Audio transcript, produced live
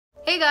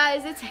Hey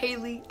guys, it's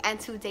Haley, and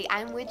today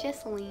I'm with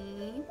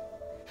JESSLEEN.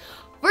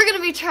 We're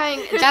gonna be trying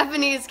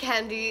Japanese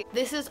candy.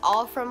 This is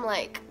all from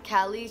like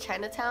Cali,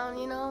 Chinatown,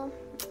 you know,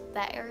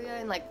 that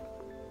area in like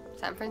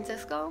San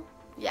Francisco.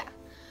 Yeah.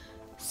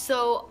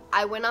 So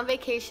I went on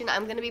vacation.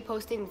 I'm gonna be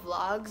posting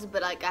vlogs,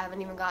 but like I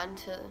haven't even gotten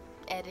to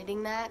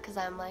editing that because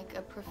I'm like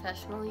a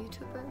professional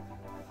YouTuber.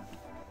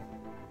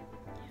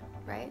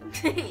 Right?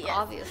 Yes.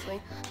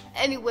 Obviously.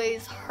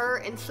 Anyways,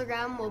 her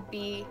Instagram will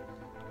be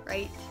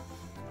right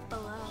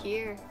below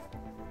here,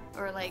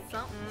 or like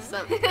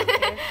something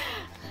here.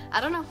 I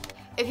don't know.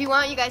 If you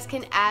want, you guys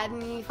can add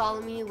me, follow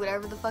me,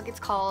 whatever the fuck it's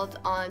called,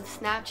 on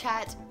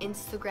Snapchat,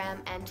 Instagram,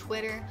 and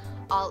Twitter,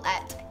 all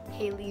at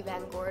Haley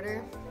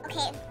VanGorder.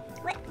 Okay,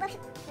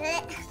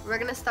 We're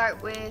gonna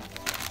start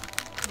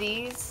with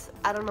these.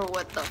 I don't know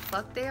what the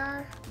fuck they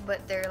are,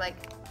 but they're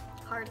like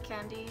hard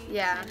candy.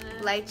 Yeah,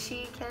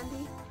 lychee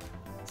candy.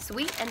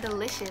 Sweet and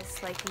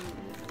delicious, like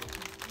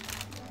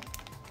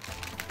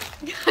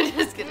I'm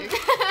just kidding.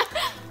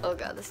 Oh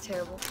god, that's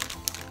terrible.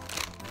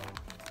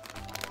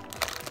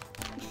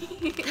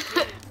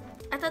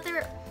 I thought they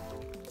were.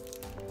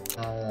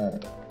 smell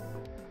it.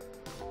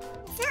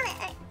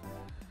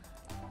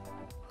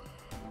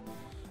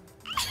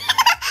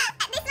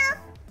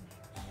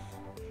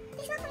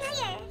 They smell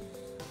familiar.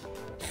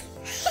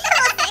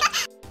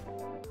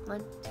 1,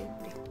 2,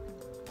 3.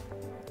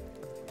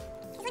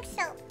 It's like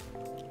soap.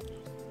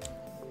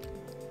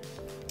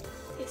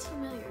 Tastes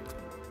familiar.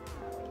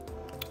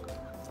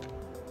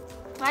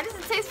 Why does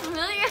it taste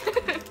familiar?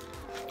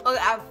 Okay,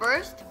 at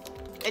first,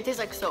 it tastes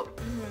like soap.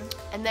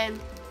 And then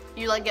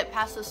you like get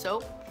past the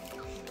soap,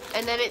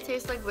 and then it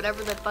tastes like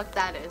whatever the fuck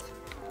that is.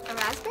 A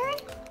raspberry?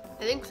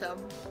 I think so.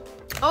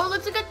 Oh, it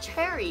looks like a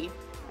cherry.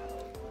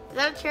 Is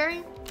that a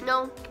cherry?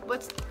 No.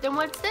 What's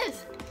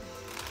this?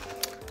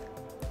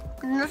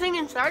 There's nothing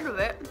inside of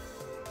it.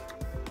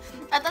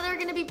 I thought they were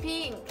gonna be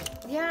pink.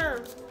 Yeah.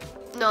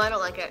 No, I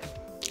don't like it.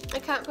 I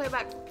can't play it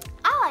back.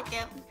 I like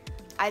it.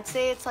 I'd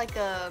say it's like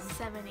a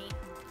 7, 8.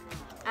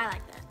 I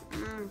like that.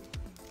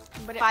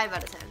 But 5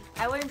 out of 10.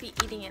 I wouldn't be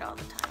eating it all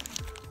the time.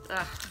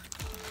 Ugh.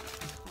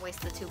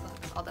 Wasted $2.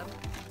 Although,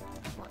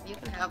 well, you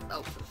can have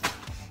those.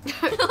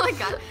 Oh my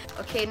god.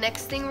 Okay,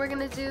 next thing we're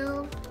gonna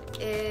do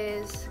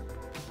is,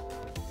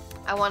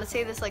 I want to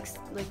say this like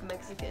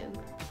Mexican.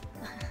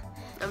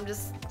 I'm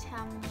just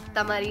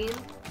tamarind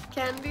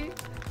candy,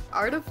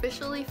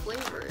 artificially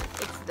flavored.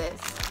 It's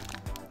this.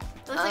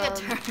 It looks like a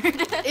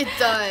turd. It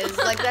does.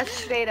 Like that's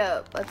straight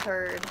up a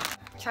turd.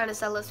 Trying to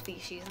sell us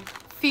feces.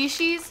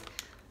 Feces.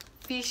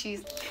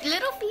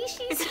 Little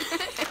feces.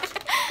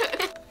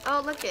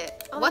 Oh, look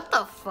it. Oh, what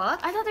the fuck?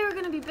 I thought they were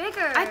gonna be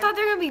bigger. I thought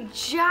they were gonna be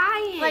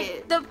giant.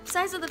 like the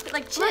size of the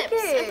like chips. Look I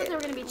it. thought they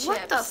were gonna be chips.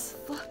 What the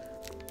fuck?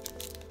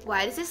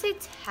 Why does it say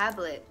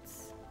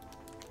tablets?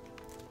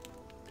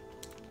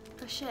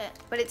 Oh shit.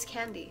 But it's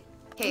candy.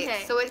 Okay,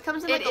 Okay. so it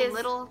comes in like It a is-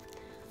 little.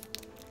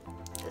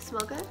 Does it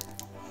smell good?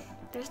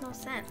 There's no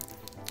scent.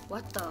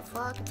 What the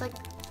fuck? It's like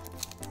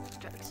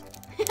drugs.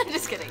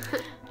 Just kidding.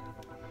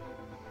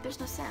 There's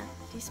no scent.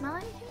 Do you smell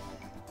anything?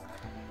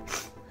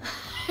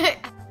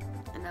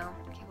 No.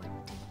 Okay, 1,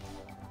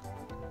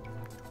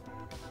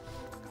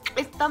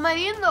 2. It's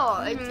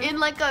tamarindo. It's in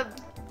like a.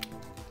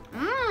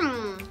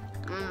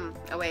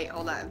 Oh wait,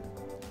 hold on.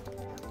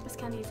 This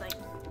candy is like,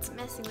 it's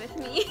messing with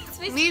me. It's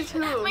messing Me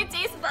too. my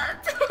taste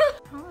buds. I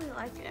don't really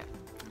like it.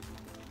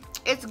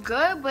 It's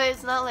good, but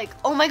it's not like.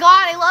 Oh my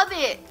god, I love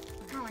it.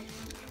 I don't like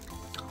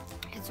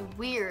it. It's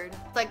weird.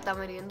 It's like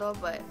tamarindo,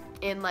 but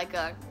in like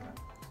a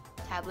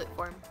tablet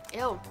form.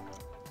 Ew.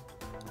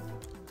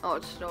 Oh,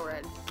 it's so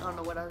red. I don't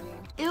know what I was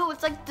eating. Ew,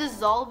 it's like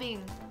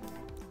dissolving.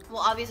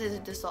 Well, obviously it's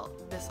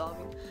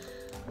dissolving.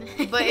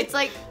 But it's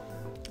like.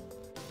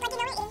 Like, you know, when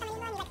you're eating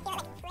something and you like feel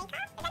like flake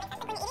off? Does that make sense?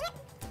 Like when you're eating it?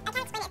 I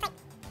can't explain it.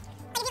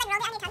 It's like if you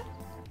like rolled it on your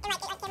tongue and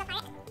like it like came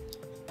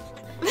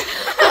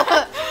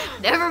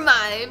apart. Never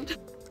mind.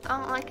 I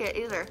don't like it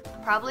either.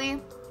 Probably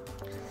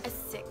A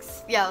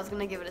 6. yeah, I was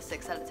gonna give it a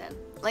 6 out of 10.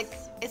 Like,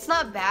 it's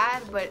not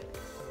bad, but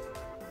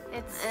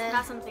It's Eh.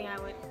 not something I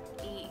would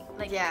eat.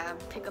 Like, yeah.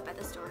 pick up at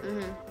the store.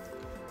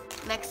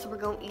 Next we're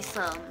gonna eat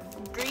some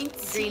Green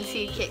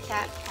tea Kit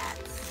Kat.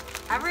 Kats.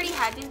 I've already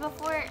had these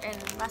before, and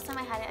last time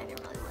I had it, I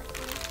didn't really like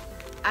it.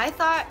 I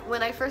thought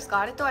when I first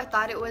got it though, I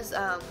thought it was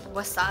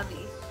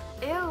wasabi.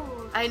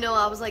 Ew. I know,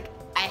 I was like,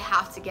 I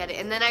have to get it,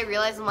 and then I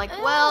realized I'm like,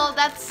 well,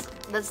 that's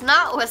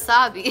not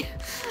wasabi.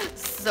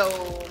 So,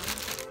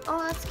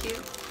 oh, that's cute.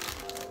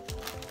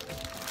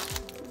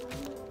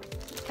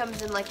 It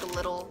comes in like a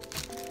little.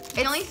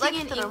 The only like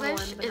thing in the normal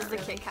English one, but is not the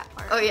really. Kit Kat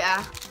part. Oh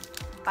yeah.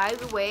 By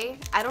the way,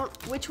 I don't.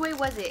 Which way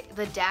was it?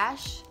 The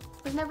dash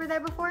was never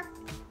there before,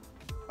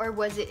 or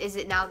is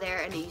it now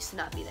there and it used to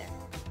not be there?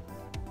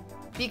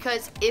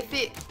 Because if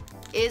it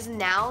is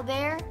now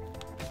there,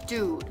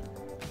 dude,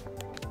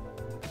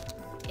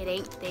 it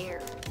ain't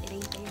there. It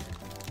ain't there.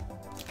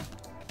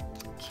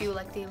 Cue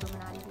like the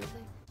Illuminati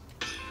music.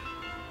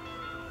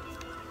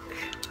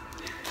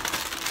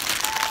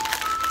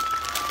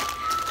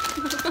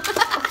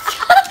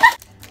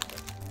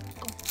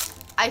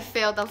 I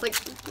failed. I was like,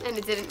 And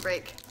it didn't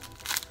break.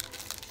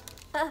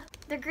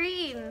 They're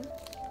green.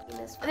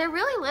 They're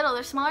really little.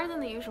 They're smaller than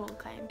the usual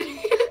kind.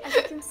 As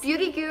you can see.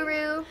 Beauty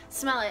Guru.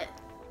 Smell it.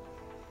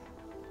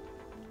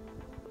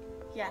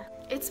 Yeah.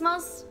 It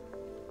smells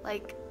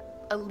Like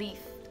a leaf.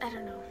 I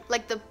don't know.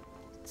 Like the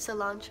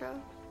cilantro.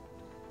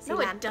 No,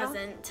 Cilantro? it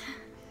doesn't.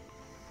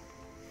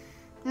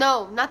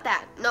 No, not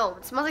that. No,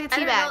 it smells like a I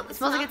tea don't know bag. the It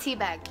smells like a smell. tea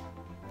bag.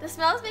 The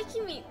smell is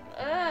making me.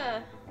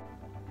 Ugh.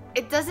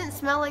 It doesn't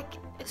smell like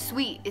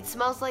sweet. It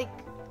smells like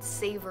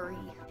savory.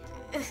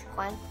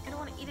 One, I don't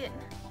want to eat it.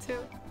 2,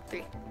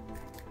 3.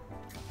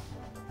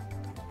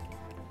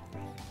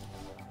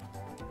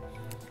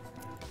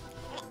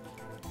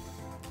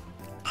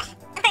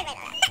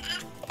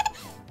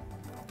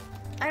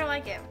 I don't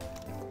like it.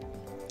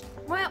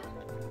 Well,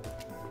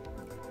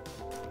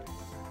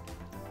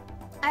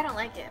 I don't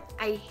like it.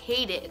 I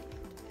hate it.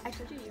 I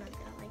told you you weren't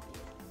gonna like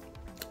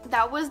it.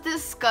 That was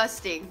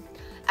disgusting.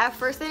 At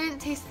first I didn't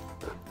taste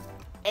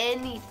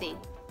anything.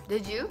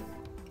 Did you?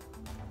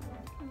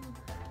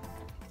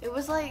 It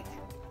was like,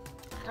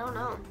 I don't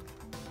know.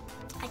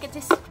 I could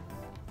taste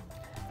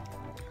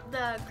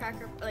the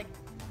cracker, like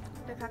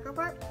the cracker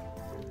part,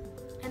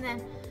 and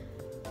then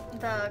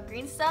the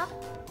green stuff. I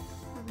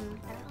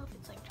don't know if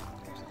it's like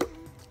chocolate or something.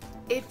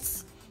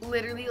 It's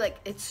literally like,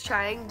 it's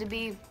trying to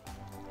be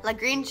like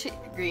green tea,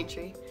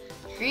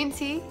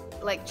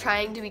 like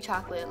trying to be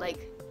chocolate. Like,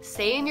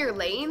 stay in your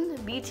lane,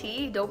 be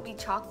tea, don't be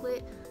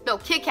chocolate. No,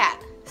 Kit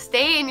Kat,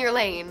 stay in your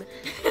lane.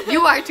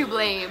 You are to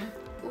blame.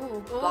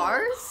 Ooh,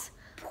 bars?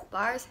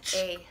 Bars?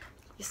 Hey,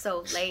 you're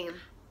so lame.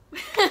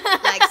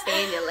 Like,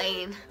 stay in your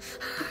lane.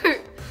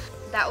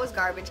 That was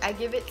garbage. I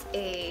give it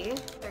a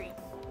 3.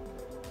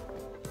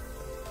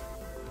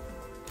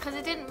 Cause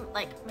it didn't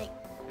like make.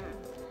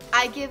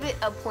 I give it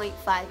a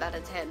 0.5 out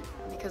of 10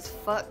 because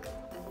fuck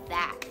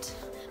that.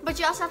 But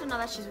you also have to know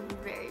that she's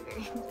very,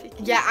 very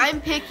picky. Yeah,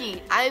 I'm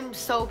picky. I'm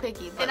so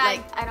picky. But And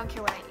like, I don't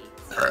care what I eat.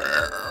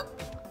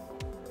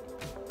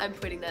 I'm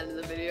putting that in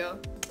the video.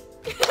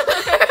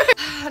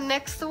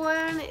 Next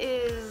one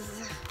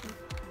is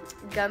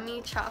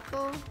gummy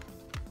choco.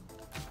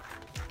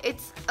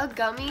 It's a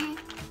gummy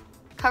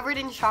covered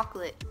in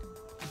chocolate.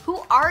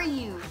 Who are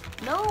you?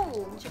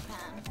 No.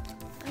 Japan.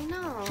 I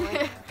know.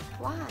 Like,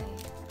 why?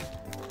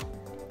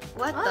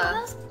 What Oh, the?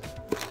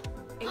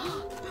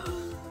 that's-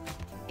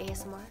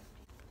 ASMR.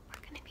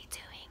 We're gonna be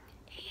doing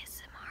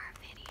ASMR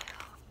video.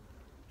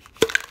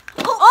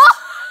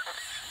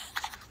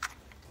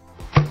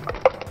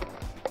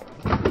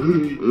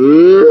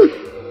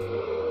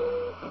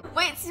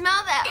 Wait,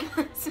 smell that.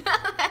 Smell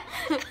that.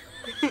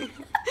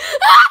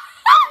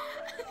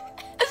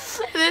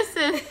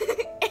 Listen.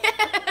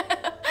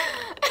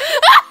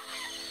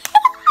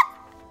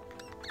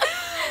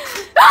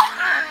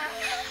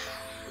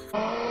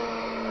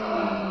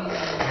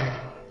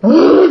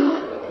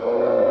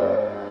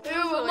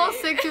 I'm all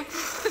sick too.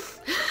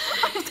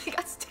 They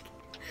got sticky.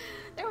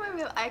 They remind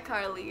me of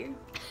iCarly. Ew.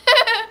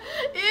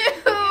 You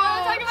know what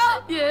I'm talking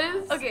about?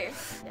 Yes. Okay.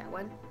 Yeah,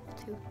 1,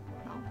 2.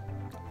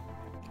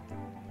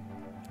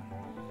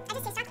 I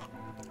just taste chocolate.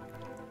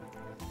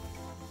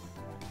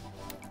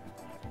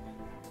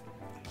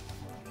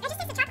 I just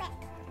taste the chocolate.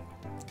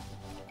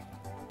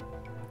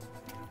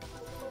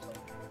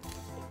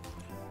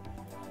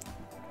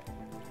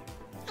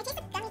 I taste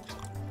the gummy kind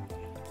of.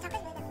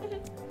 Chocolate's really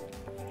good.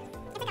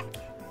 It's like a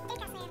thick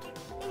ass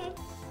layer.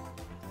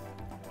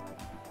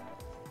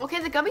 Okay,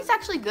 the gummy's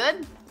actually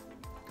good,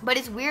 but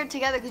it's weird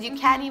together because you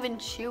can't even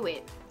chew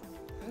it.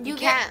 You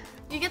can't.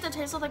 You get the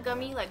taste of the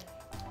gummy like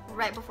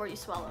right before you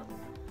swallow.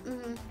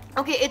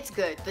 Okay, it's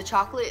good. The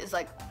chocolate is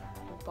like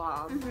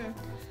bomb.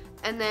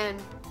 And then,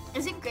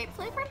 Is it grape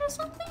flavored or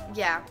something?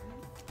 yeah,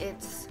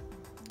 it's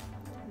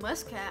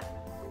Muscat.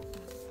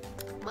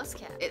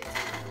 muscat. It's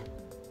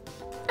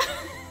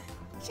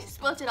She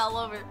spilled it all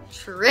over.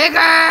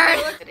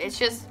 triggered. It's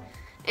just,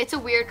 it's a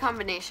weird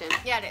combination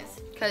Yeah, it is.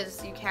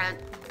 because you can't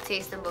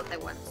taste them both at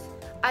once.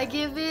 I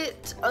give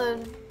it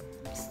an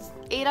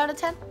 8 out of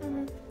 10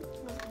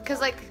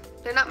 because like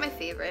they're not my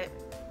favorite.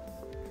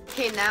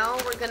 Okay, now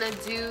we're gonna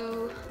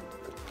do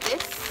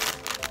this.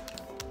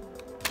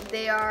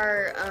 They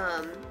are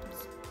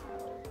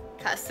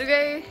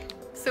Kasuge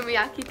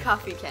Sumiyaki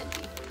coffee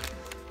candy,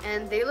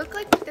 and they look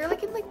like they're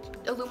like in like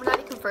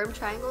Illuminati confirmed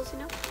triangles, you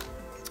know.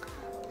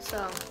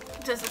 So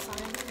Just a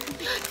sign.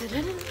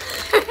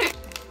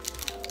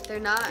 they're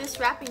not. This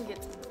wrapping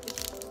gets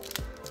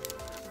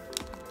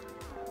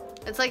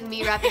It's like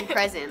me wrapping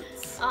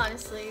presents.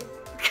 honestly.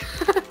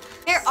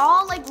 They're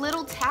all like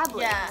little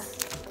tablets. Yeah.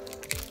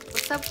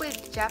 What's up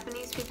with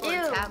Japanese people Ew.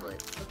 and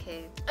tablets?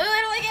 Okay. Oh,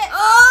 I don't like it.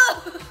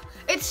 Oh,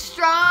 it's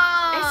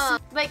strong.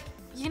 It's like,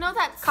 you know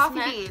that Coffee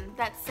scent, bean.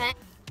 that scent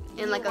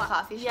In like a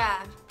coffee shop?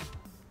 Yeah.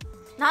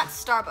 Not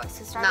Starbucks.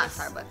 'Cause Not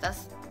Starbucks. That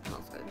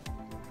smells good.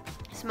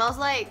 It smells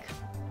like,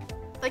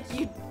 Like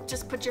you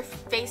just put your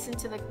face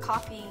into the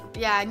coffee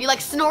yeah, and you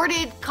like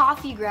snorted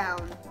coffee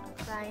ground.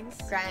 grinds.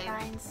 Ground.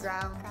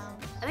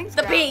 I think it's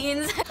The ground.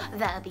 beans.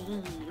 The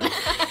bean.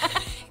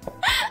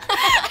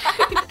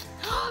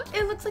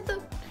 It looks like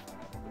the.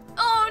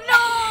 Oh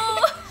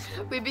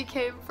We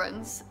became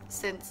friends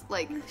since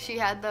like she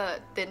had the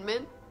Thin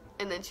Mint,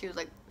 and then she was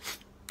like,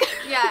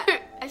 Yeah,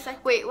 I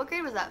sucked. Wait, what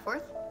grade was that?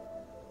 4th?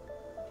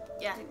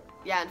 Yeah.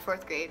 Yeah, in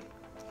 4th grade.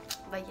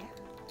 But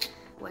yeah,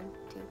 1,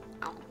 2,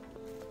 oh.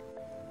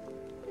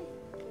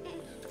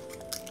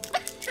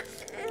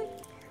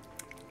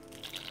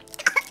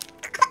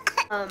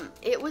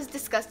 It was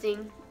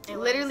disgusting. It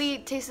Literally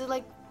tasted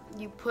like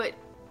you put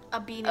A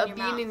bean a in your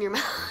bean mouth. in your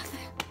mouth.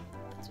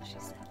 That's what she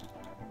said.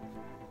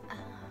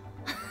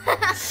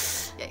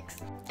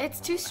 Yikes. It's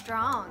too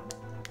strong.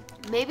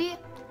 Maybe,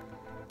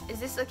 is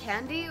this a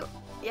candy?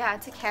 Yeah,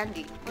 it's a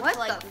candy. What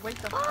Like, the wake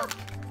the fuck?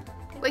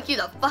 Wake you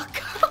the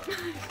fuck up.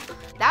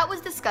 That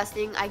was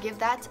disgusting. I give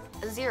that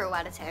a 0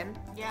 out of 10.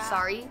 Yeah.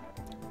 Sorry.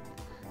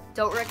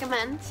 Don't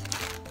recommend.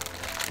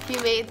 If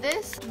you made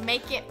this,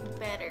 Make it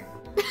better.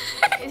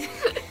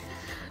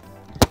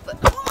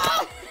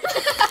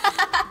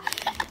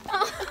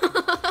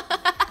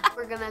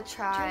 we're gonna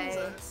try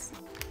Jesus.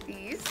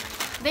 these.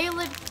 They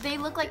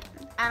look like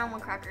animal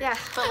crackers. Yeah,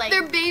 But like,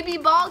 they're baby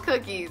ball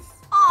cookies.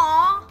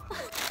 aw.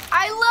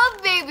 I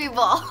love baby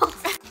balls.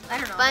 I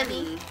don't know.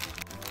 Funny.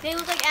 They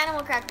look like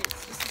animal crackers.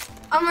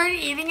 I'm already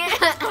eating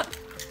it.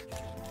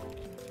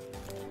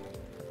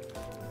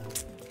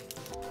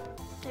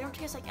 They don't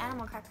taste like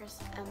animal crackers.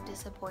 I'm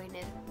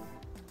disappointed.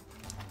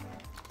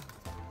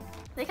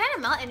 They kind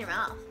of melt in your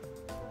mouth.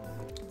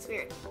 It's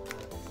weird.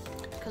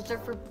 Because they're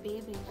for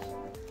babies.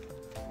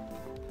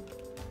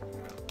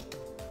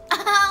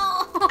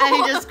 Ow!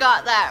 I just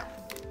got that.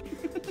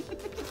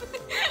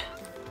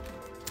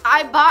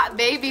 I bought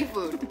baby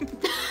food.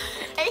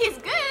 Hey, it's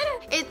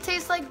good. It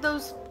tastes like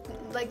those,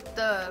 like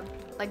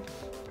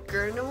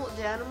Ganimals.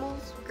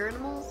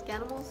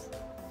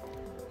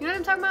 You know what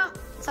I'm talking about?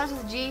 It starts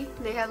with a G.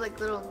 And they have like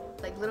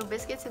little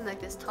biscuits in like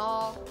this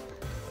tall.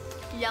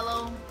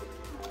 Yellow.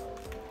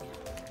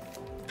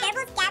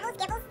 Gibbles, gabbles,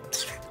 gibbles,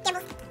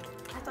 gibbles.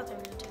 I thought they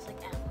were gonna taste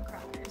like animal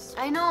crackers.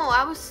 I know.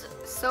 I was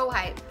so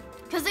hyped.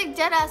 Cause they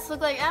dead ass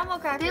look like animal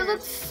crackers. They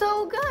look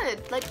so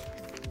good. Like,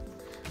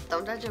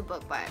 don't judge a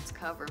book by its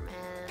cover,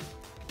 man.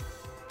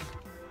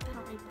 I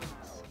don't read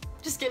books.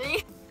 Just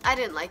kidding. I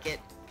didn't like it,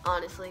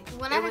 honestly.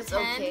 1 it out of was 10?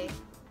 okay.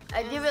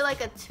 I'd give it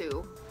like a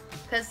 2,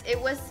 cause it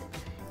was.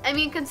 I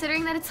mean,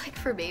 considering that it's like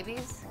for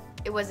babies,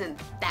 it wasn't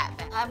that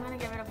bad. I'm gonna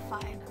give it a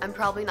 5. I'm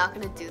probably not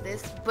gonna do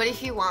this, but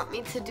if you want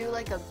me to do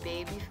like a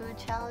baby food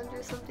challenge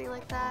or something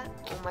like that,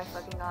 oh my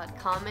fucking god,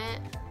 comment,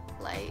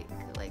 like,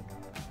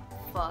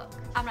 fuck.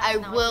 I'm not I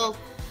doing that will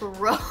with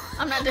throw.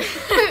 I'm not doing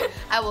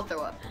I will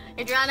throw up.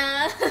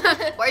 Adriana.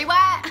 Where you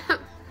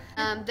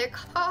at? They're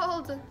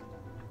called.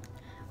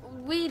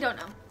 We don't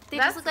know. They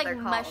That's just look what like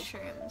they're called.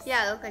 mushrooms.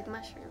 Yeah, they look like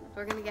mushrooms.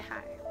 We're gonna get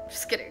high.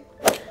 Just kidding.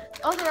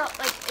 Oh, they're all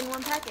like in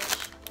one package.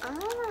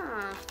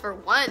 Ah, for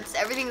once,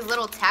 everything's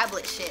little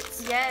tablet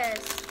shits.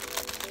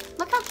 Yes.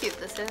 Look how cute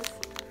this is.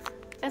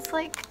 It's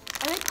like,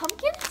 Are they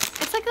pumpkins?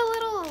 it's like a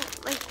little,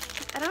 like,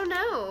 I don't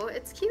know.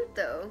 It's cute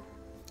though.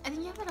 I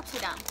think you have it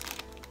upside down.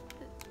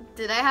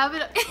 Did I have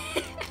it?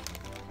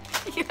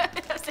 You have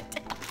it upside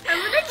down. I'm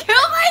gonna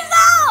kill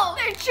myself!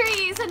 They're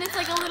trees and it's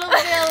like a little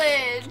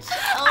village.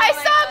 Oh I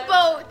my saw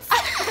God. boats.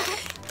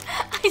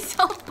 I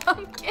saw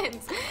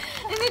pumpkins.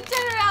 And then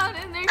turn around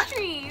and they're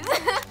trees.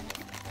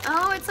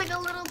 Oh, it's like a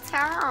little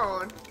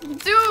town.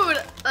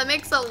 Dude, that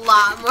makes a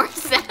lot more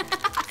sense.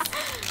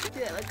 Do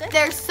they look good?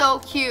 They're so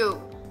cute.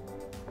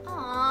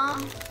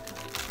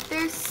 Aww.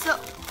 They're so...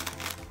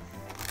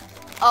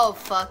 Oh,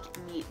 fuck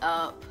me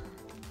up.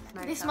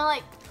 They smell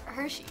like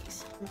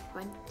Hershey's.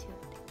 1, 2.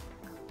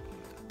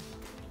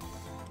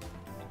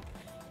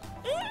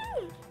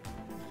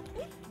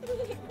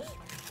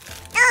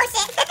 Oh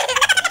shit.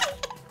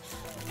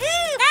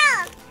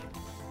 Girl.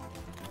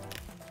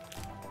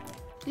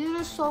 These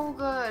are so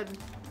good.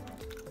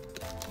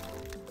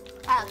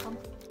 I like them.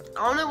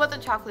 I don't know what the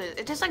chocolate is.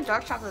 It tastes like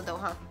dark chocolate though,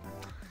 huh?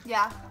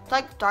 Yeah. It's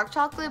like dark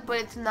chocolate, but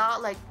it's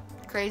not like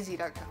crazy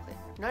dark chocolate.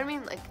 You know what I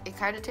mean? Like, it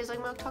kind of tastes like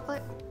milk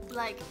chocolate.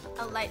 Like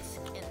a light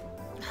skin.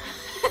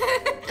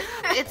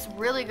 It's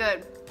really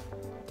good.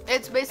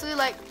 It's basically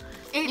like,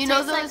 It you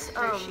know tastes those,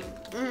 like Hershey.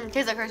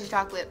 tastes like Hershey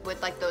chocolate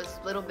with like those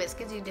little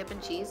biscuits you dip in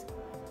cheese.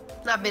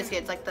 Not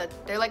biscuits, like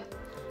they're like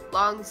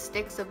long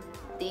sticks of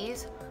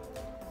these.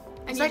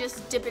 And It's you like-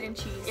 just dip it in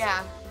cheese.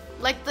 Yeah.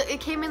 Like it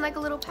came in like a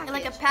little package.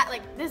 And like a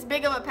like this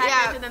big of a package,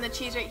 Yeah. and then the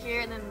cheese right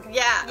here, and then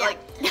Yeah, Yeah. like.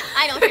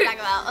 I know what you're talking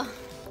about.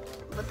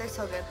 But they're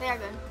so good. They are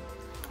good.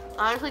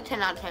 Honestly,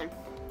 10 out of 10.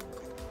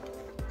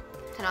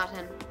 10 out of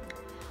 10.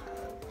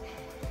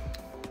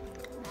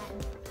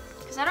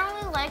 Because I don't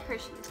really like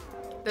Hershey's.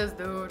 This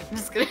dude.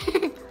 Just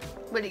kidding.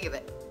 What do you give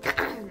it?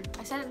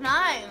 I said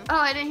 9. Oh,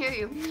 I didn't hear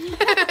you.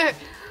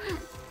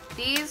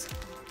 These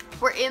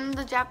were in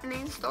the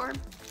Japanese store,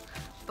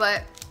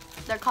 but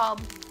they're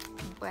called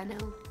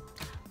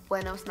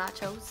Buenos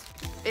Nachos.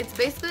 It's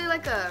basically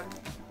like a,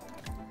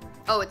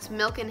 oh, it's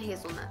milk and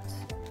hazelnuts.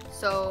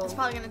 So It's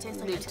probably gonna taste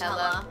like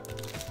Nutella.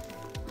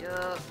 Nutella.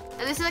 Yup.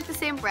 And this is like the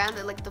same brand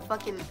that like the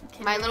fucking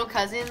My Kinder. Little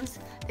Cousins.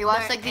 They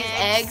watch Their like these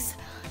eggs. eggs.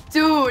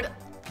 Dude,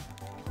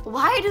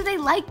 why do they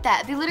like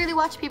that? They literally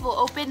watch people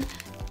open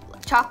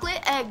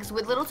chocolate eggs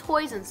with little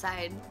toys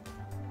inside.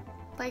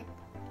 Like,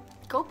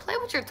 go play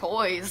with your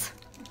toys.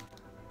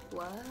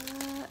 What?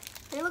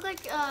 They look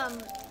like a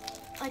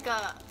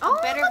Oh,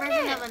 better look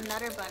version it. of a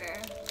Nutter Butter.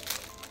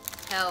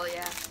 Hell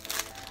yeah.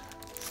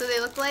 So they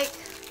look like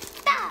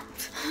that.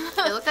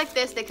 They look like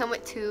this. They come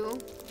with 2.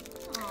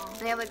 Aw.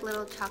 They have like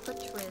little chocolate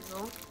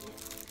drizzle.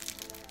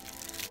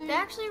 They're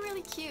actually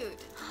really cute.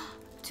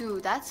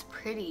 Dude, that's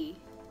pretty.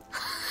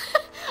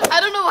 I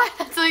don't know why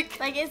that's like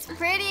It's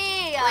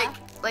pretty.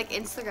 like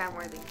Instagram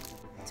worthy.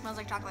 It smells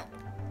like chocolate.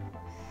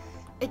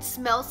 It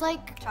smells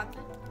like,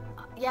 Chocolate.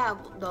 yeah,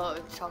 no,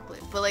 it's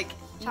chocolate. But like,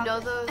 you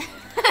know those,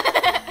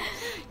 Chocolate.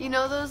 you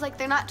know those, like,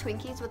 they're not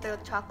Twinkies, but they're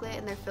chocolate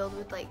and they're filled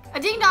with like A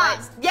ding dong.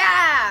 lights. Yeah.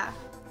 I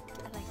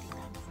like ding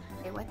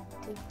dongs. Okay, what?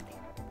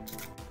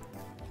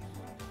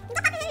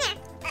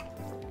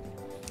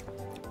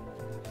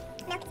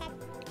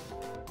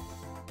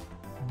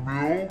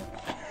 Milk.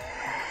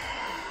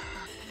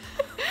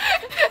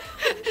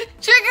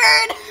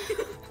 Triggered.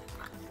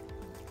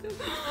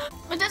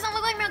 It doesn't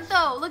look like milk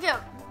though. Look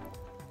at.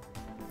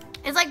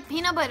 It's like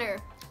peanut butter.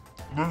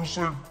 Looks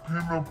like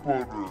peanut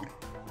butter.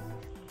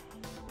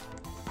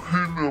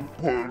 Peanut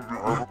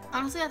butter.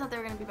 Honestly, I thought they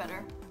were gonna be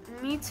better.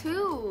 Me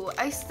too.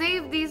 I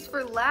saved these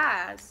for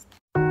last.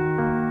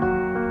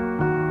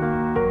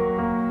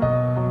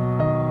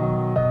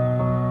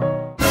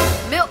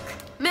 Milk,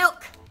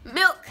 milk,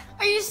 milk.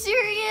 Are you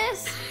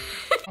serious?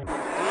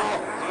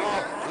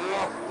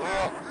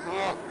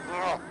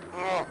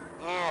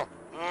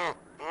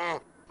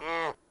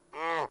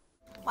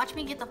 Watch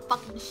me get the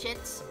fucking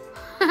shits.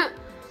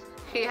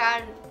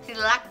 She's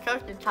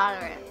lactose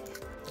intolerant.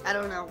 I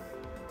don't know.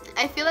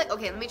 I feel like,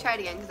 okay, let me try it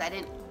again because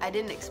I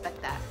didn't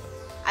expect that.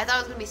 I thought it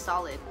was gonna be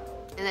solid,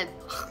 and then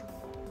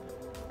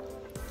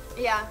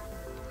Yeah.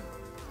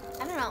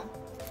 I don't know.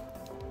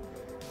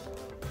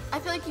 I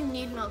feel like you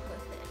need milk with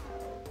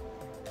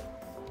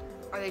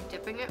are they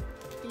dipping it?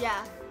 it.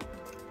 Yeah,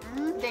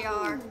 they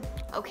are.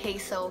 Okay,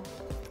 so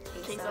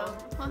Queso.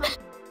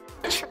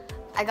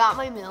 I got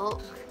my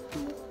milk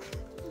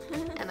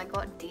and I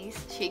got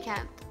these. She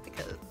can't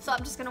because So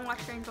I'm just gonna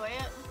watch her enjoy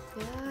it.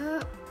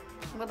 yeah.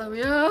 What the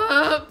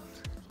yeah.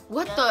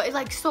 What the? It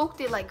like soaked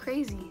it like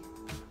crazy.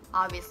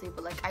 Obviously,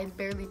 but like I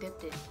barely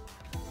dipped it.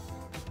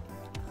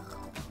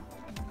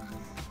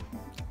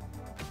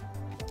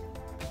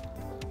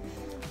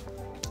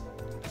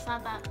 It's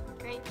not that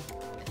great.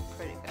 It's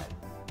pretty good.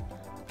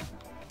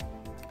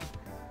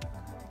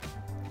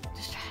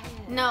 Just try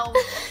it. No.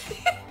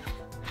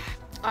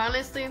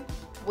 Honestly,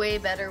 way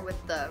better with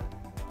the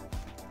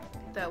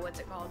what's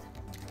it called?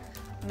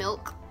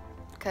 Milk,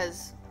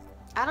 cause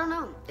I don't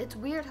know. It's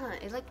weird, huh?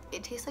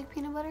 It tastes like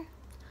peanut butter,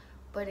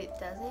 but it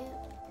doesn't.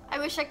 I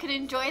wish I could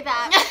enjoy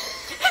that.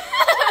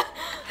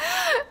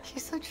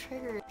 She's so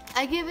triggered.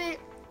 I give it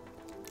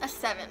A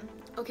 7.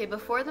 okay.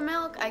 Before the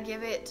milk, I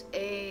give it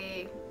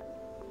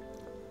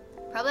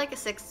probably like a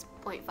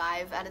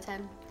 6.5 out of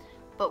 10.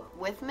 But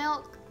with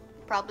milk,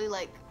 probably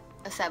like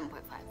a 7.5.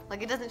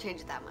 Like it doesn't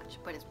change it that much,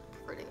 but it's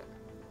pretty good.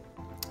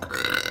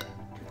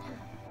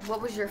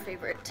 What was your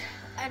favorite?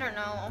 I don't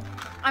know.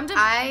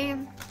 I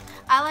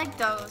like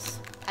those.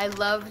 I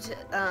loved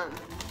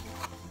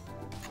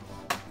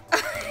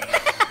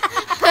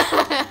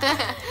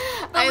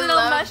The I little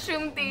loved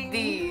mushroom thing.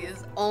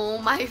 these. Oh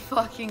my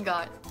fucking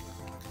god.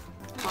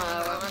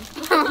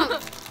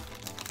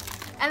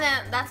 And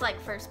then that's like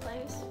first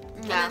place.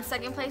 Yeah. And then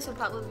second place would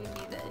probably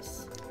be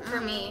this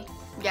for me.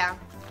 Yeah.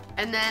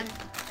 And then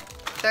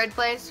third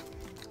place,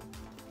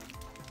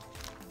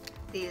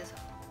 these.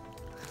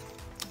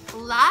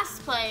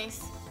 Last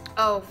place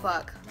Oh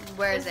fuck.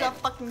 Where is is it? the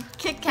fucking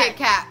Kit Kit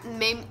Kat. Kat.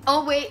 Maybe.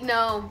 Oh wait,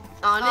 no.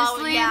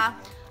 Honestly, Oh, yeah.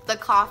 the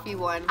coffee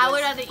one. I would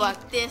was rather fuck-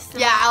 eat this.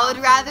 Than Yeah, my I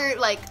would coffee. rather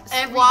like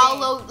Every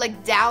swallow,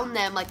 like down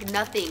them like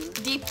nothing.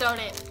 deep throat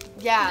it.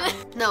 Yeah.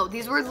 No,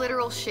 these were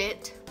literal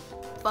shit.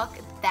 Fuck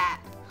that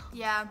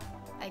Yeah.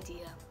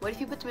 idea. What if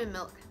you put them in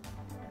milk?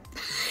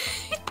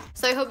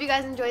 So I hope you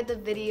guys enjoyed the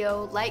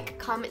video. Like,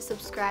 comment,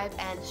 subscribe,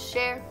 and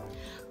share.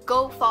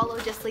 Go follow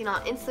JESSLEEN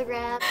on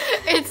Instagram.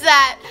 It's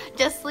at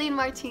JESSLEEN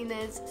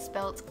Martinez,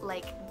 spelled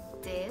like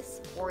this,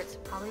 or it's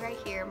probably right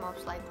here,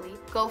 most likely.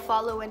 Go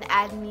follow and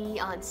add me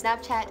on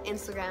Snapchat,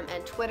 Instagram,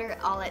 and Twitter,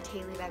 all at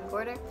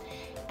VanGorder.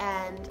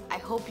 And I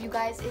hope you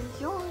guys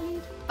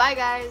enjoyed. Bye,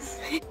 guys.